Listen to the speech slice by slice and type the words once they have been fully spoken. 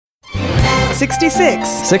66.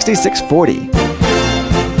 6640.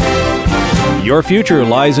 Your future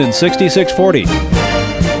lies in 6640.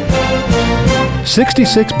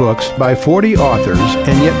 66 books by 40 authors,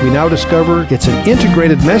 and yet we now discover it's an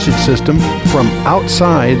integrated message system from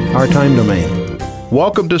outside our time domain.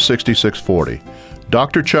 Welcome to 6640,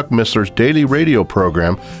 Dr. Chuck Missler's daily radio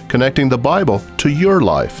program connecting the Bible to your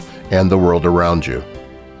life and the world around you.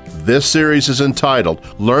 This series is entitled,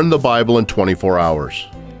 Learn the Bible in 24 Hours.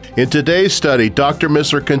 In today's study, Dr.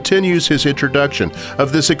 Missler continues his introduction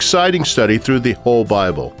of this exciting study through the whole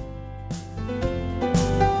Bible.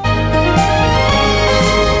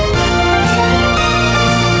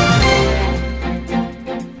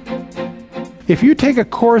 If you take a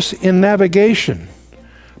course in navigation,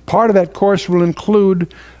 part of that course will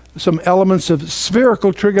include some elements of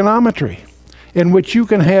spherical trigonometry, in which you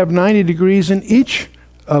can have 90 degrees in each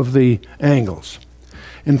of the angles.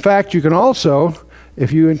 In fact, you can also,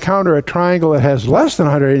 if you encounter a triangle that has less than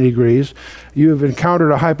 180 degrees, you have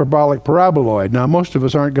encountered a hyperbolic paraboloid. Now, most of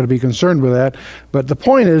us aren't going to be concerned with that, but the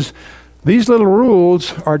point is, these little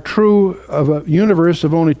rules are true of a universe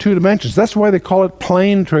of only two dimensions. That's why they call it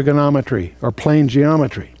plane trigonometry or plane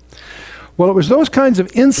geometry. Well, it was those kinds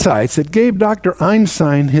of insights that gave Dr.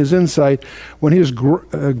 Einstein his insight when he was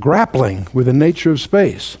grappling with the nature of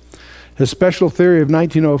space. His special theory of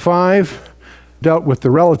 1905 dealt with the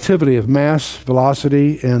relativity of mass,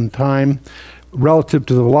 velocity, and time relative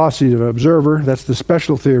to the velocity of an observer. That's the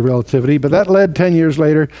special theory of relativity. But that led 10 years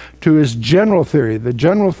later to his general theory, the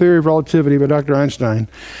general theory of relativity by Dr. Einstein.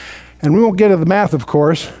 And we won't get into the math, of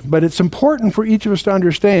course, but it's important for each of us to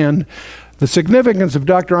understand the significance of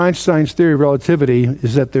Dr. Einstein's theory of relativity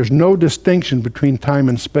is that there's no distinction between time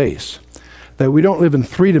and space. That we don't live in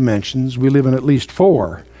three dimensions, we live in at least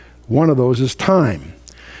four. One of those is time.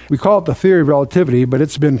 We call it the theory of relativity, but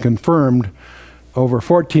it's been confirmed over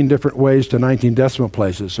 14 different ways to 19 decimal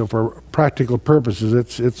places. So for practical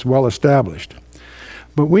purposes, it's well established.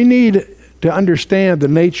 But we need to understand the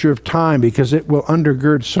nature of time because it will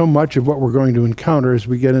undergird so much of what we're going to encounter as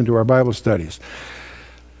we get into our Bible studies.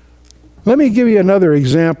 Let me give you another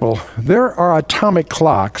example. There are atomic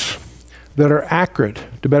clocks that are accurate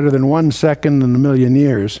to better than 1 second in a million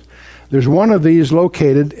years. There's one of these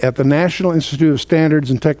located at the National Institute of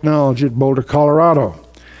Standards and Technology at Boulder, Colorado.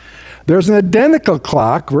 There's an identical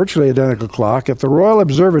clock, virtually identical clock, at the Royal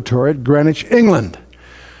Observatory at Greenwich, England.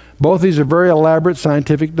 Both these are very elaborate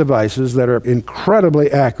scientific devices that are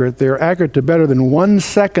incredibly accurate. They are accurate to better than 1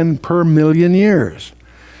 second per million years.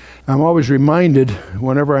 I'm always reminded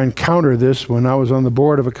whenever I encounter this, when I was on the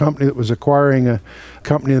board of a company that was acquiring a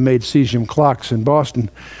company that made cesium clocks in Boston.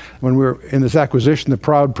 When we were in this acquisition, the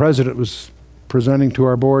proud president was presenting to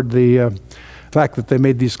our board the fact that they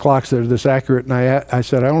made these clocks that are this accurate. And I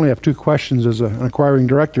said, I only have two questions as an acquiring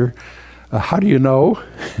director. How do you know?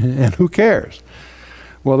 And who cares?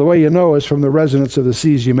 Well, the way you know is from the resonance of the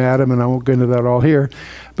cesium atom, and I won't go into that all here.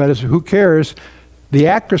 But as who cares? The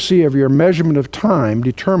accuracy of your measurement of time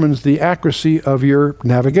determines the accuracy of your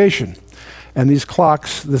navigation. And these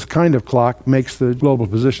clocks, this kind of clock, makes the global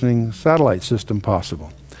positioning satellite system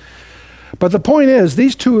possible. But the point is,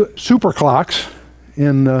 these two super clocks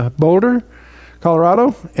in Boulder,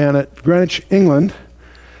 Colorado, and at Greenwich, England,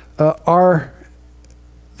 are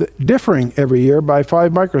differing every year by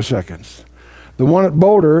 5 microseconds. The one at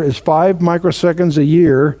Boulder is 5 microseconds a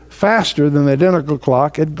year faster than the identical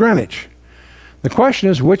clock at Greenwich. The question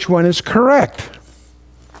is, which one is correct?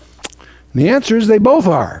 And the answer is they both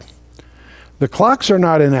are. The clocks are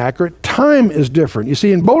not inaccurate. Time is different. You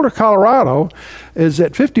see, in Boulder, Colorado is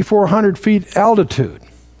at 5,400 feet altitude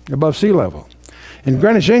above sea level. In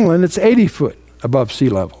Greenwich, England, it's 80 foot above sea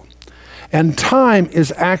level. And time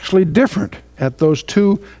is actually different at those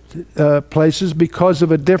two places because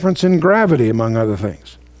of a difference in gravity, among other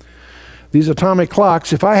things. These atomic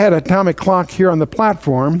clocks, if I had an atomic clock here on the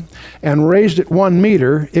platform and raised it 1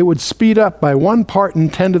 meter, it would speed up by 1 part in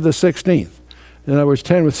 10 to the 16th. In other words,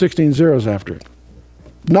 10 with 16 zeros after it.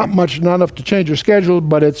 Not enough to change your schedule,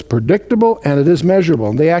 but it's predictable and it is measurable.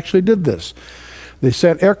 And they actually did this. They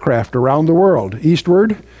sent aircraft around the world,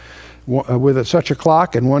 eastward, with such a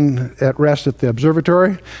clock and one at rest at the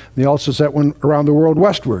observatory. They also sent one around the world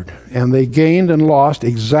westward. And they gained and lost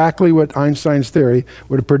exactly what Einstein's theory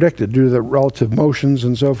would have predicted due to the relative motions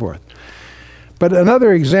and so forth. But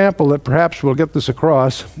another example that perhaps will get this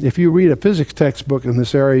across, if you read a physics textbook in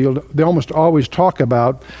this area, they almost always talk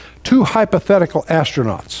about two hypothetical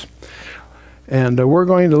astronauts. And we're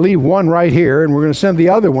going to leave one right here, and we're going to send the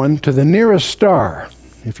other one to the nearest star.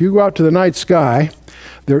 If you go out to the night sky,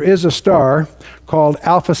 there is a star called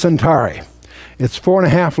Alpha Centauri. It's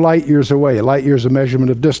 4.5 light years away. Light years a measurement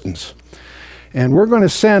of distance. And we're going to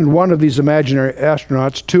send one of these imaginary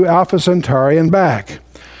astronauts to Alpha Centauri and back.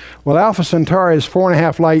 Well, Alpha Centauri is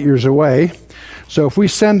 4.5 light years away. So if we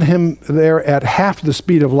send him there at half the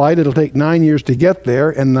speed of light, it'll take 9 years to get there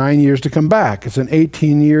and 9 years to come back. It's an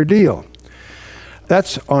 18-year deal.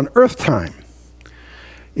 That's on Earth time.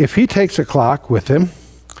 If he takes a clock with him,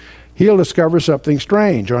 he'll discover something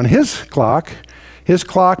strange. On his clock,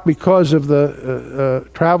 because of the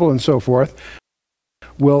travel and so forth,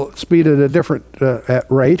 will speed at a different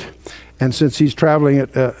rate. And since he's traveling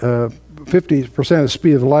at 50% of the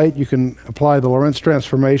speed of light, you can apply the Lorentz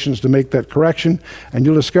transformations to make that correction, and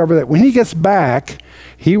you'll discover that when he gets back,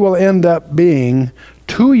 he will end up being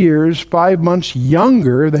 2 years, 5 months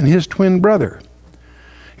younger than his twin brother.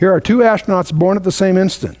 Here are 2 astronauts born at the same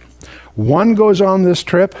instant. One goes on this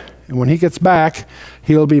trip, and when he gets back,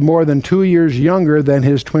 he'll be more than 2 years younger than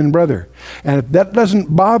his twin brother. And if that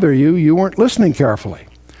doesn't bother you, you weren't listening carefully.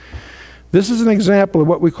 This is an example of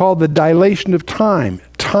what we call the dilation of time.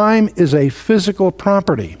 Time is a physical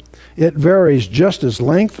property. It varies just as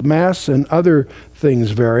length, mass, and other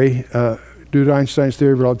things vary due to Einstein's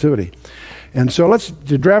theory of relativity. And so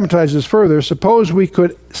to dramatize this further, suppose we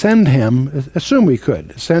could send him, assume we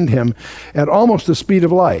could send him at almost the speed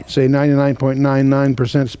of light, say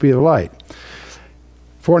 99.99% speed of light.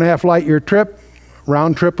 4.5 light year trip,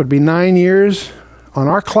 round trip would be 9 years on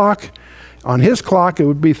our clock. On his clock, it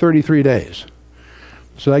would be 33 days.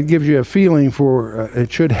 So that gives you a feeling for,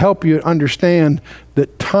 it should help you understand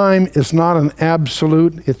that time is not an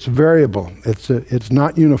absolute, it's variable. It's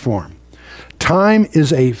not uniform. Time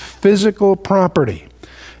is a physical property.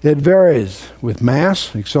 It varies with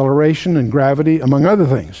mass, acceleration, and gravity, among other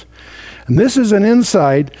things. And this is an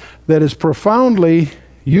insight that is profoundly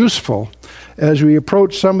useful as we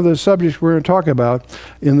approach some of the subjects we're going to talk about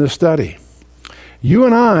in this study. You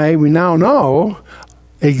and I, we now know,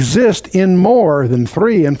 exist in more than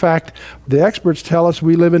 3. In fact, the experts tell us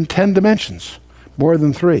we live in 10 dimensions, more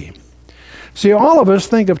than 3. See, all of us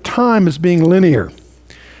think of time as being linear.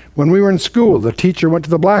 When we were in school, the teacher went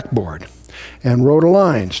to the blackboard and wrote a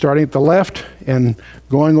line, starting at the left and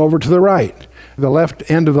going over to the right. The left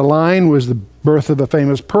end of the line was the birth of a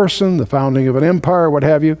famous person, the founding of an empire, what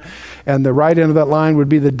have you. And the right end of that line would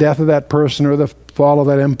be the death of that person or the fall of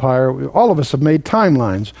that empire. All of us have made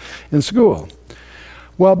timelines in school.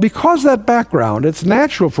 Well, because of that background, it's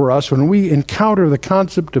natural for us when we encounter the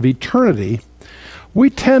concept of eternity, we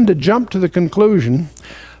tend to jump to the conclusion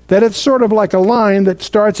that it's sort of like a line that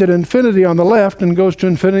starts at infinity on the left and goes to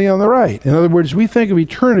infinity on the right. In other words, we think of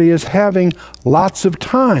eternity as having lots of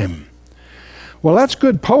time. Well, that's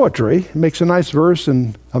good poetry. It makes a nice verse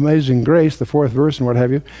in Amazing Grace, the 4th verse and what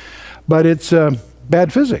have you. But it's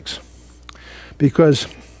bad physics. Because,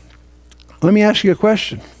 let me ask you a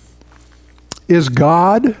question. Is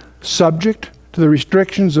God subject to the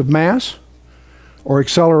restrictions of mass or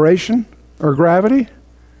acceleration or gravity?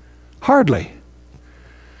 Hardly.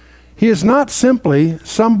 He is not simply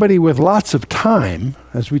somebody with lots of time,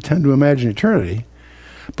 as we tend to imagine eternity,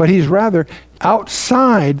 but he's rather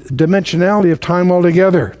outside dimensionality of time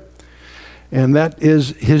altogether. And that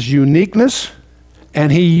is his uniqueness,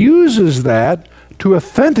 and he uses that to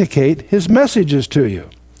authenticate his messages to you.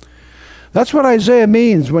 That's what Isaiah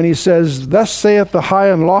means when he says, "Thus saith the high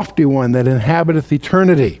and lofty one that inhabiteth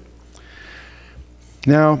eternity."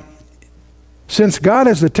 Now, since God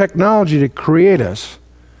has the technology to create us,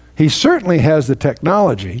 he certainly has the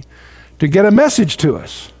technology to get a message to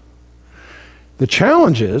us. The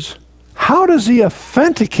challenge is, how does he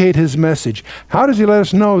authenticate his message? How does he let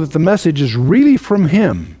us know that the message is really from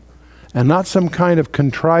him and not some kind of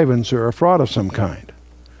contrivance or a fraud of some kind?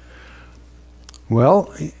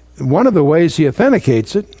 Well, one of the ways he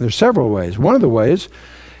authenticates it, there's several ways. One of the ways,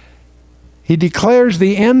 he declares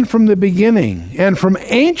the end from the beginning, and from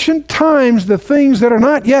ancient times the things that are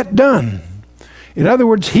not yet done. In other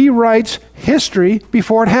words, he writes history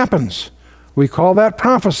before it happens. We call that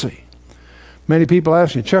prophecy. Many people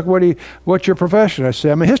ask me, "Chuck, what's your profession?" I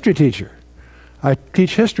say, "I'm a history teacher. I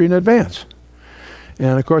teach history in advance."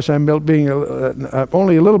 And of course, I'm being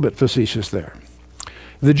only a little bit facetious there.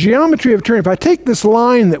 The geometry of eternity, if I take this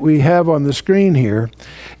line that we have on the screen here,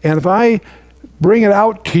 and if I bring it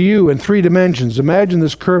out to you in 3 dimensions, imagine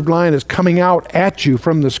this curved line is coming out at you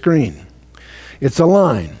from the screen. It's a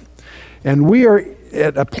line. And we are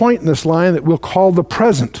at a point in this line that we'll call the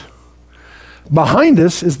present. Behind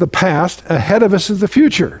us is the past, ahead of us is the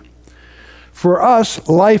future. For us,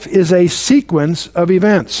 life is a sequence of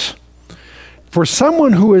events. For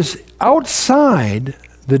someone who is outside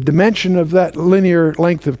the dimension of that linear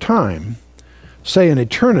length of time, say an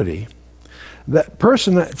eternity, That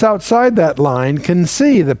person that's outside that line can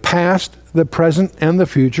see the past, the present, and the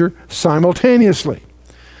future simultaneously.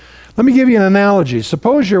 Let me give you an analogy.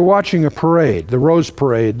 Suppose you're watching a parade, the Rose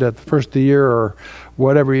Parade at the first of the year or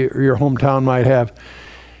whatever your hometown might have.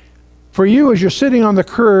 For you, as you're sitting on the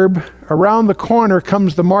curb, around the corner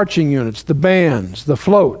comes the marching units, the bands, the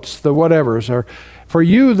floats, the whatevers. For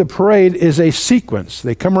you, the parade is a sequence.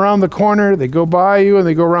 They come around the corner, they go by you, and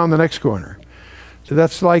they go around the next corner. So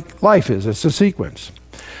that's like life is. It's a sequence.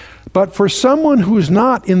 But for someone who's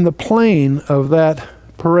not in the plane of that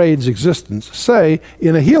parade's existence, say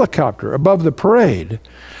in a helicopter above the parade,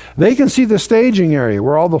 they can see the staging area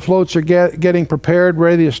where all the floats are getting prepared,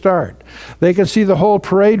 ready to start. They can see the whole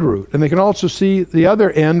parade route, and they can also see the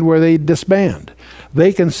other end where they disband.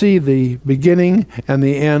 They can see the beginning and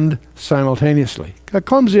the end simultaneously. A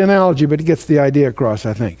clumsy analogy, but it gets the idea across,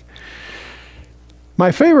 I think.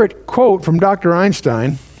 My favorite quote from Dr.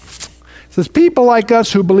 Einstein says, "People like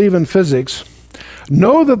us who believe in physics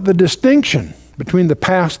know that the distinction between the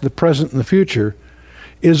past, the present, and the future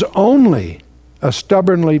is only a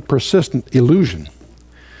stubbornly persistent illusion."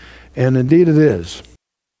 And indeed it is.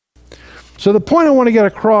 So the point I want to get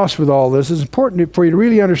across with all this is important for you to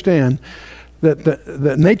really understand that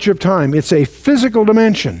the nature of time, it's a physical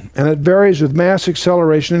dimension, and it varies with mass,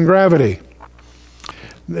 acceleration, and gravity.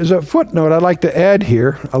 There's a footnote I'd like to add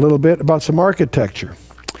here a little bit about some architecture.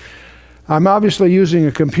 I'm obviously using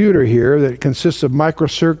a computer here that consists of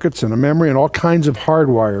microcircuits and a memory and all kinds of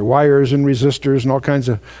hardwire, wires and resistors and all kinds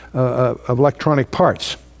of electronic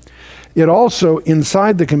parts. It also,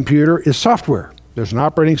 inside the computer, is software. There's an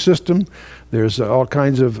operating system, there's all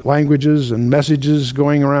kinds of languages and messages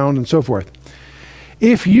going around and so forth.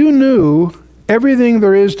 If you knew everything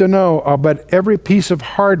there is to know about every piece of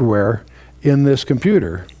hardware in this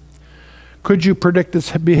computer, could you predict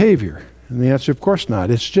its behavior? And the answer, of course not.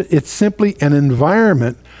 It's simply an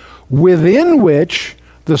environment within which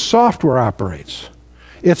the software operates.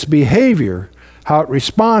 Its behavior, how it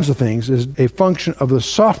responds to things, is a function of the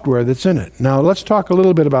software that's in it. Now, let's talk a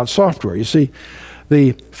little bit about software. You see,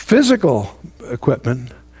 the physical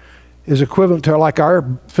equipment is equivalent to like our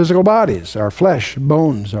physical bodies, our flesh,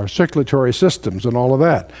 bones, our circulatory systems, and all of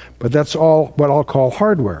that. But that's all what I'll call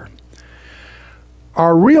hardware.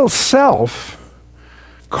 Our real self,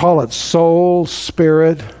 call it soul,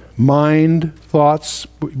 spirit, mind, thoughts,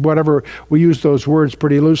 whatever, we use those words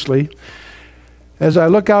pretty loosely. As I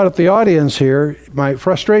look out at the audience here, my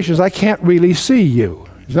frustration is I can't really see you.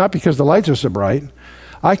 It's not because the lights are so bright.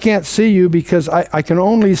 I can't see you because I can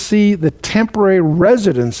only see the temporary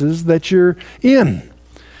residences that you're in.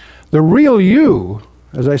 The real you,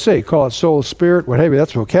 as I say, call it soul, spirit, what have you,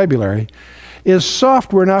 that's vocabulary, is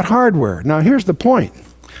software, not hardware. Now here's the point.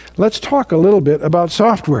 Let's talk a little bit about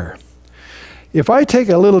software. If I take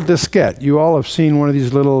a little diskette, you all have seen one of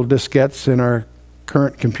these little diskettes in our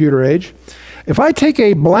current computer age. If I take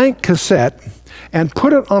a blank cassette and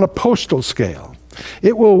put it on a postal scale,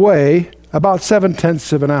 it will weigh about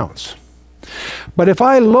 0.7 of an ounce. But if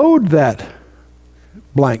I load that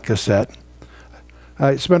blank cassette,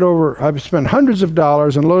 I've spent hundreds of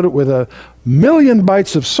dollars and load it with 1,000,000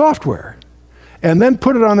 bytes of software, and then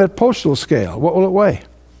put it on that postal scale, what will it weigh?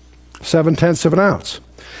 0.7 of an ounce.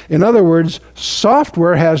 In other words,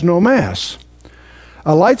 software has no mass.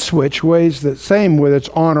 A light switch weighs the same whether it's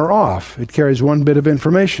on or off. It carries one bit of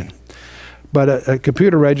information. But a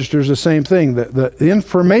computer register is the same thing. The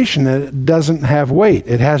information in it doesn't have weight.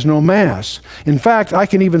 It has no mass. In fact, I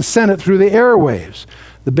can even send it through the airwaves.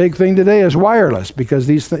 The big thing today is wireless because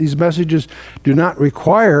these messages do not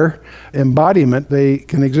require embodiment. They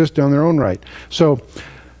can exist on their own right. So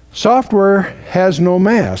software has no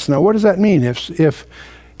mass. Now, what does that mean? If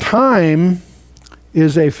time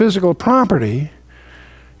is a physical property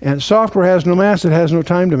and software has no mass, it has no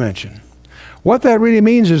time dimension. What that really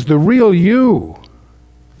means is the real you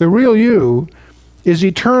is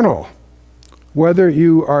eternal, whether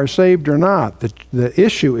you are saved or not. The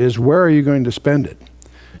issue is, where are you going to spend it?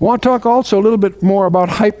 I want to talk also a little bit more about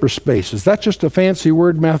hyperspaces. That's just a fancy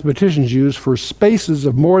word mathematicians use for spaces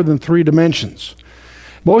of more than 3 dimensions.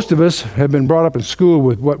 Most of us have been brought up in school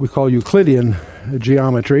with what we call Euclidean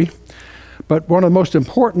geometry, but one of the most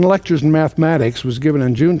important lectures in mathematics was given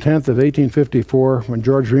on June 10th of 1854 when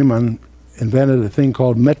George Riemann invented a thing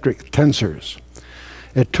called metric tensors.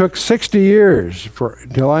 It took 60 years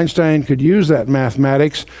until Einstein could use that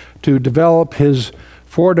mathematics to develop his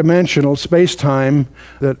 4-dimensional space-time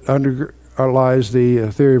that underlies the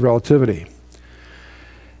theory of relativity.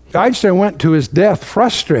 Einstein went to his death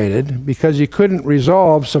frustrated because he couldn't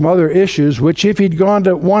resolve some other issues which, if he'd gone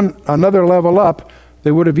to another level up,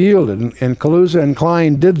 they would have yielded. And Kaluza and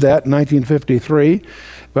Klein did that in 1953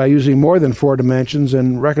 by using more than 4 dimensions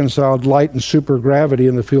and reconciled light and supergravity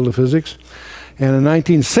in the field of physics. And in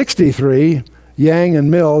 1963, Yang and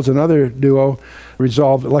Mills, another duo,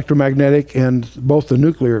 resolved electromagnetic and both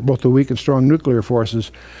the weak and strong nuclear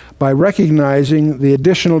forces by recognizing the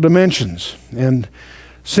additional dimensions. And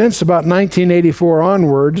since about 1984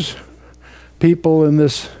 onwards, people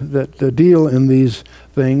that deal in these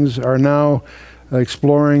things are now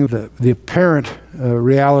exploring the apparent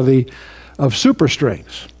reality of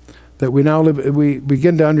superstrings, that we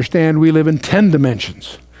begin to understand we live in 10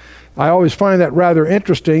 dimensions. I always find that rather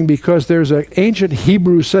interesting because there's an ancient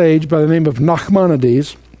Hebrew sage by the name of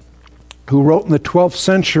Nachmanides who wrote in the 12th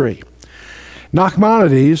century.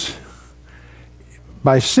 Nachmanides,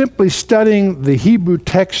 by simply studying the Hebrew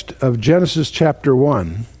text of Genesis chapter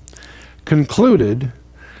 1, concluded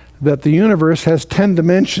that the universe has 10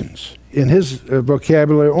 dimensions. In his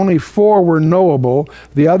vocabulary, only 4 were knowable.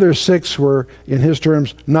 The other 6 were, in his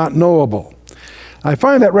terms, not knowable. I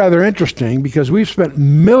find that rather interesting because we've spent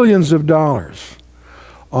millions of dollars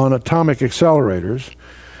on atomic accelerators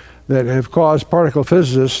that have caused particle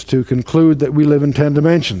physicists to conclude that we live in 10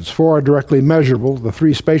 dimensions. 4 are directly measurable, the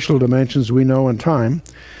 3 spatial dimensions we know in time.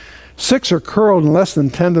 6 are curled in less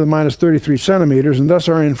than 10 to the minus 33 centimeters and thus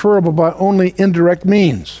are inferable by only indirect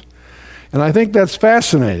means. And I think that's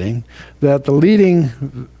fascinating that the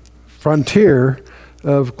leading frontier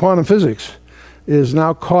of quantum physics is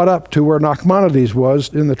now caught up to where Nachmanides was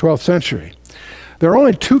in the 12th century. There are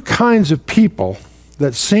only 2 kinds of people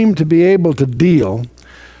that seem to be able to deal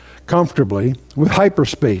comfortably with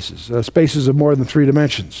hyperspaces, spaces of more than 3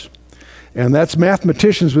 dimensions. And that's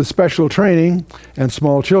mathematicians with special training and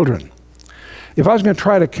small children. If I was going to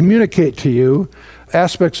try to communicate to you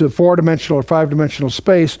aspects of 4-dimensional or 5-dimensional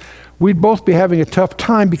space, we'd both be having a tough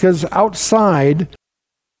time because outside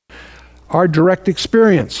our direct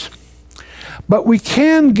experience. But we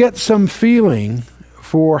can get some feeling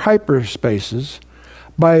for hyperspaces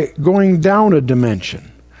by going down a dimension.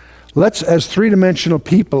 As 3-dimensional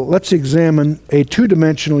people, let's examine a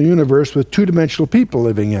 2-dimensional universe with 2-dimensional people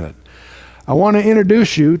living in it. I want to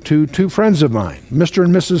introduce you to 2 friends of mine, Mr.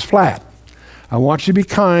 and Mrs. Flatt. I want you to be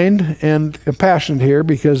kind and compassionate here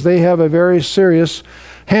because they have a very serious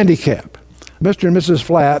handicap. Mr. and Mrs.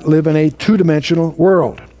 Flatt live in a 2-dimensional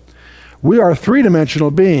world. We are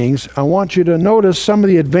 3-dimensional beings. I want you to notice some of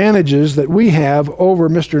the advantages that we have over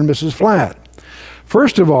Mr. and Mrs. Flatt.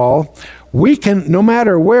 First of all, we can, no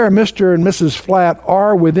matter where Mr. and Mrs. Flatt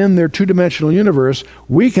are within their 2-dimensional universe,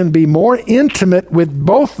 we can be more intimate with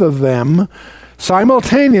both of them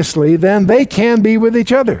simultaneously than they can be with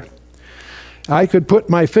each other. I could put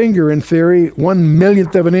my finger, in theory,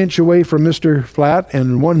 1/1,000,000th of an inch away from Mr. Flatt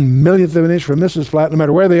and 1/1,000,000th of an inch from Mrs. Flatt. No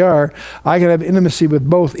matter where they are, I can have intimacy with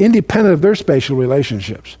both independent of their spatial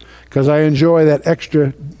relationships because I enjoy that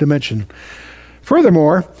extra dimension.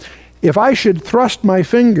 Furthermore, if I should thrust my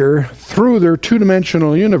finger through their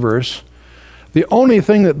 2-dimensional universe, the only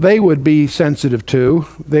thing that they would be sensitive to,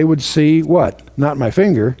 they would see what? Not my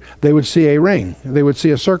finger. They would see a ring. They would see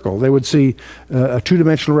a circle. They would see a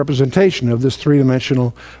 2-dimensional representation of this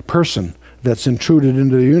 3-dimensional person that's intruded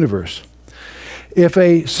into the universe. If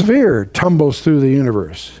a sphere tumbles through the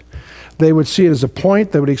universe, they would see it as a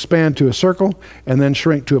point that would expand to a circle and then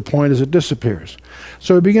shrink to a point as it disappears.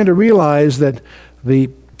 So we begin to realize that the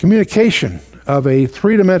communication of a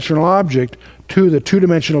 3-dimensional object to the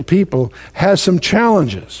 2-dimensional people has some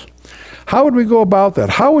challenges. How would we go about that?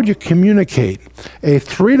 How would you communicate a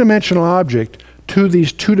 3-dimensional object to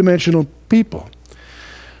these 2-dimensional people?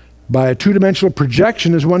 By a 2-dimensional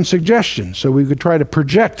projection is one suggestion. So we could try to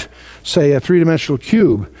project, say, a 3-dimensional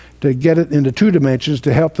cube to get it into 2 dimensions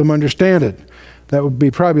to help them understand it. That would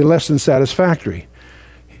be probably less than satisfactory.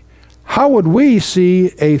 How would we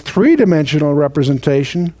see a 3-dimensional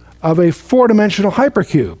representation of a 4-dimensional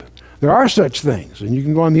hypercube? There are such things, and you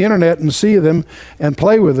can go on the internet and see them and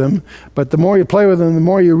play with them, but the more you play with them, the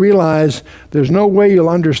more you realize there's no way you'll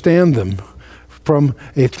understand them from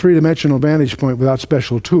a 3-dimensional vantage point without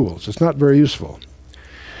special tools. It's not very useful.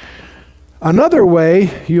 Another way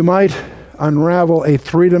you might unravel a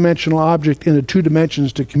 3-dimensional object into 2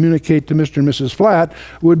 dimensions to communicate to Mr. and Mrs. Flatt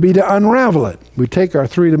would be to unravel it. We take our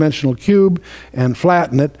 3-dimensional cube and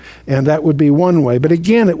flatten it, and that would be one way. But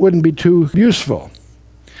again, it wouldn't be too useful.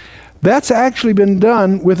 That's actually been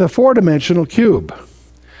done with a 4-dimensional cube.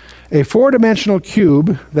 A 4-dimensional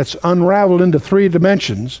cube that's unraveled into 3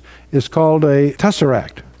 dimensions is called a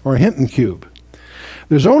tesseract, or a Hinton cube.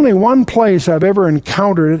 There's only one place I've ever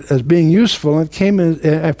encountered it as being useful, and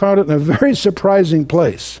I found it in a very surprising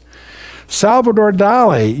place. Salvador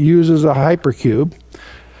Dali uses a hypercube,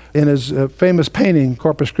 in his famous painting,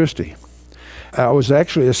 Corpus Christi. I was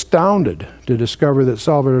actually astounded to discover that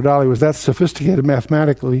Salvador Dali was that sophisticated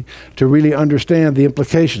mathematically to really understand the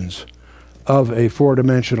implications of a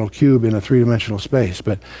four-dimensional cube in a three-dimensional space.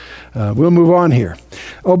 But we'll move on here.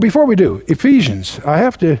 Oh, before we do, Ephesians. I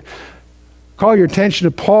have to call your attention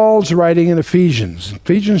to Paul's writing in Ephesians.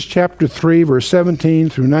 Ephesians chapter 3, verse 17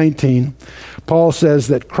 through 19. Paul says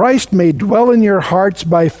that Christ may dwell in your hearts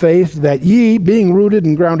by faith, that ye, being rooted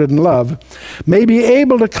and grounded in love, may be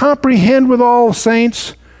able to comprehend with all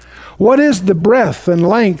saints what is the breadth and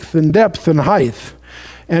length and depth and height,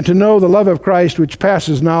 and to know the love of Christ which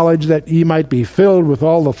passes knowledge, that ye might be filled with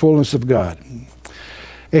all the fullness of God.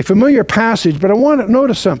 A familiar passage, but I want you to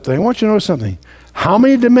notice something. How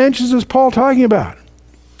many dimensions is Paul talking about?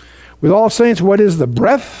 With all saints, what is the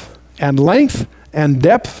breadth and length and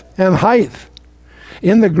depth and height?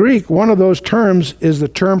 In the Greek, one of those terms is the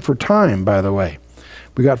term for time, by the way.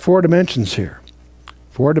 We got 4 dimensions here.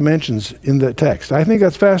 4 dimensions in the text. I think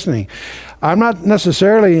that's fascinating. I'm not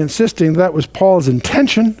necessarily insisting that was Paul's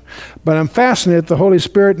intention, but I'm fascinated the Holy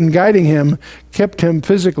Spirit in guiding him kept him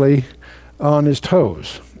physically on his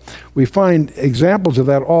toes. We find examples of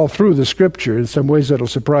that all through the Scripture in some ways that'll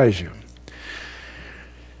surprise you.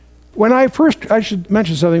 I should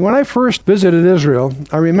mention something. When I first visited Israel,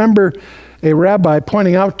 I remember a rabbi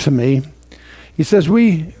pointing out to me, he says,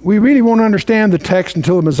 we really won't understand the text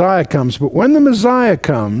until the Messiah comes, but when the Messiah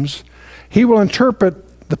comes, he will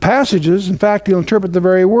interpret the passages. In fact, he'll interpret the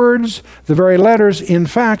very words, the very letters. In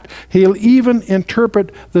fact, he'll even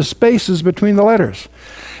interpret the spaces between the letters.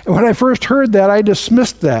 And when I first heard that, I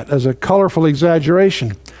dismissed that as a colorful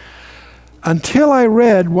exaggeration. Until I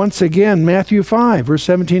read, once again, Matthew 5, verse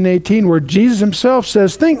 17 and 18, where Jesus himself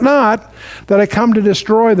says, think not that I come to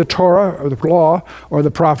destroy the Torah, or the law, or the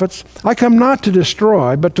prophets. I come not to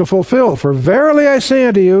destroy, but to fulfill. For verily I say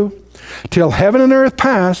unto you, till heaven and earth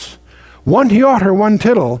pass, one jot or one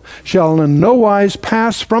tittle shall in no wise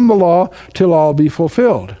pass from the law till all be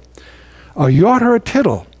fulfilled. A jot or a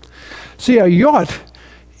tittle. See, a jot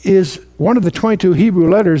is one of the 22 Hebrew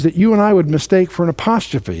letters that you and I would mistake for an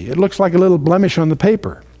apostrophe. It looks like a little blemish on the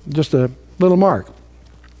paper, just a little mark.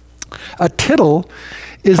 A tittle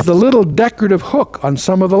is the little decorative hook on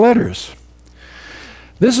some of the letters.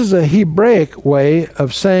 This is a Hebraic way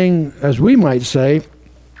of saying, as we might say,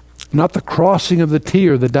 not the crossing of the T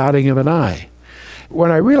or the dotting of an I. When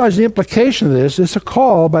I realized the implication of this, it's a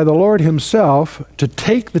call by the Lord himself to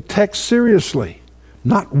take the text seriously.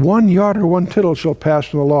 Not one jot or one tittle shall pass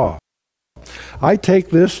from the law. I take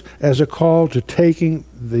this as a call to taking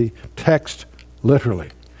the text literally.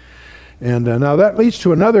 And now that leads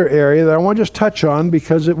to another area that I want to just touch on,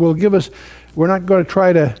 because it will give us, we're not going to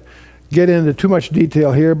try to get into too much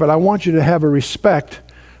detail here, but I want you to have a respect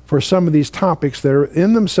for some of these topics that are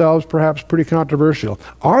in themselves perhaps pretty controversial.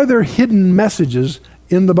 Are there hidden messages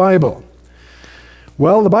in the Bible?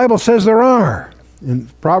 Well, the Bible says there are. In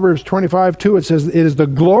Proverbs 25:2, it says, it is the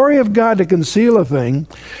glory of God to conceal a thing,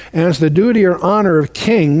 and it's the duty or honor of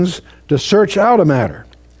kings to search out a matter.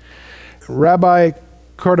 Rabbi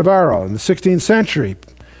Cordovero in the 16th century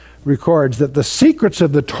records that the secrets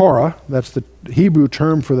of the Torah, that's the Hebrew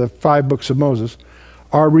term for the 5 books of Moses,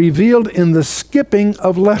 are revealed in the skipping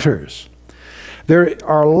of letters. There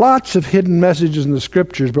are lots of hidden messages in the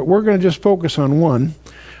Scriptures, but we're going to just focus on one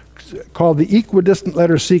called the equidistant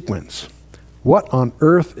letter sequence. What on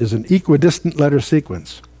earth is an equidistant letter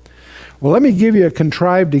sequence? Well, let me give you a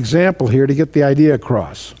contrived example here to get the idea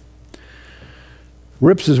across.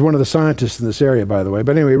 Rips is one of the scientists in this area, by the way.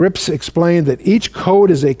 But anyway, Rips explained that each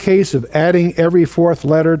code is a case of adding every 4th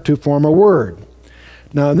letter to form a word.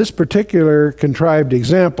 Now, in this particular contrived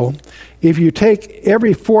example, if you take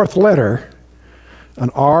every 4th letter,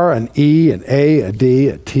 an R, an E, an A, a D,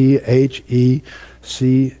 a T, H, E,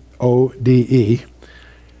 C, O, D, E,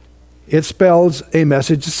 it spells a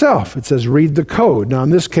message itself. It says, read the code. Now, in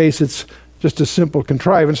this case, it's just a simple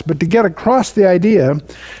contrivance, but to get across the idea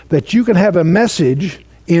that you can have a message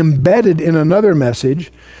embedded in another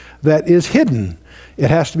message that is hidden. It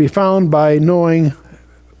has to be found by knowing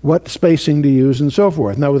what spacing to use and so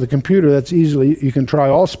forth. Now, with a computer, that's easily, you can try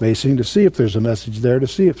all spacing to see if there's a message there, to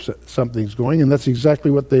see if something's going, and that's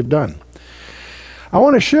exactly what they've done. I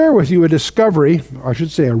want to share with you a discovery, or I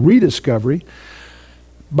should say a rediscovery,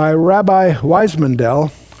 by Rabbi Weismandel,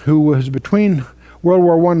 who was between World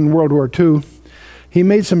War I and World War II. He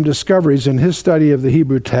made some discoveries in his study of the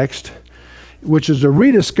Hebrew text, which is a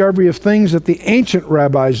rediscovery of things that the ancient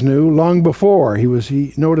rabbis knew long before.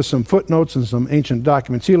 He noticed some footnotes in some ancient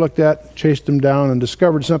documents he looked at, chased them down, and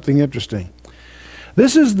discovered something interesting.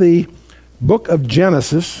 This is the book of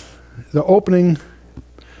Genesis, the opening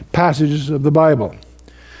passages of the Bible.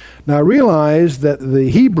 Now realize that the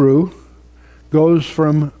Hebrew goes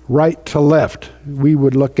from right to left. We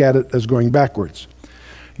would look at it as going backwards.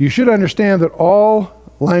 You should understand that all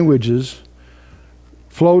languages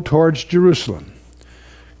flow towards Jerusalem.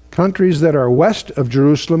 Countries that are west of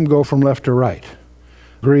Jerusalem go from left to right.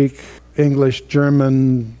 Greek, English,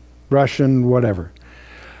 German, Russian, whatever.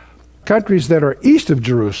 Countries that are east of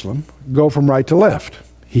Jerusalem go from right to left.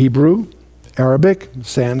 Hebrew, Arabic,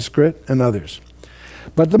 Sanskrit, and others.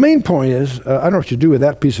 But the main point is, I don't know what you do with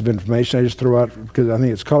that piece of information, I just throw out because I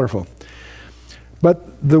think it's colorful.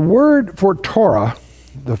 But the word for Torah,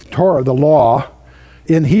 the law,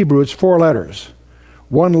 in Hebrew, it's 4 letters.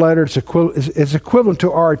 One letter is equivalent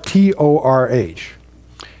to our T-O-R-H.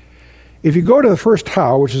 If you go to the first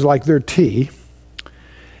Tau, which is like their T,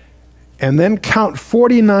 and then count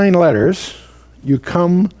 49 letters, you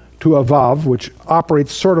come to a Vav, which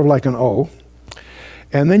operates sort of like an O.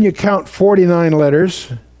 And then you count 49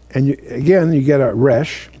 letters, and you get a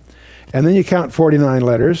Resh. And then you count 49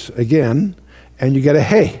 letters again, and you get a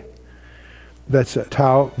Hey. That's a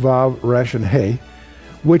Tau, Vav, Resh, and Hey,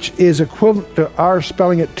 which is equivalent to our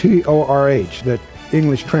spelling it T-O-R-H. The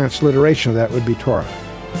English transliteration of that would be Torah.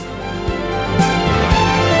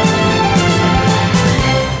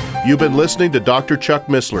 You've been listening to Dr. Chuck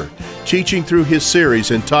Missler, teaching through his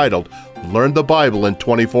series entitled Learn the Bible in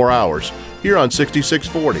 24 Hours, here on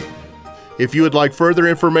 6640. If you would like further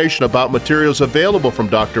information about materials available from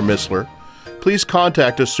Dr. Missler, please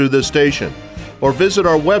contact us through this station or visit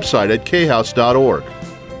our website at khouse.org.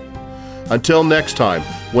 Until next time,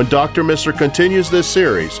 when Dr. Missler continues this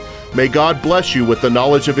series, may God bless you with the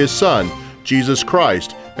knowledge of His Son, Jesus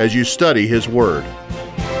Christ, as you study His Word.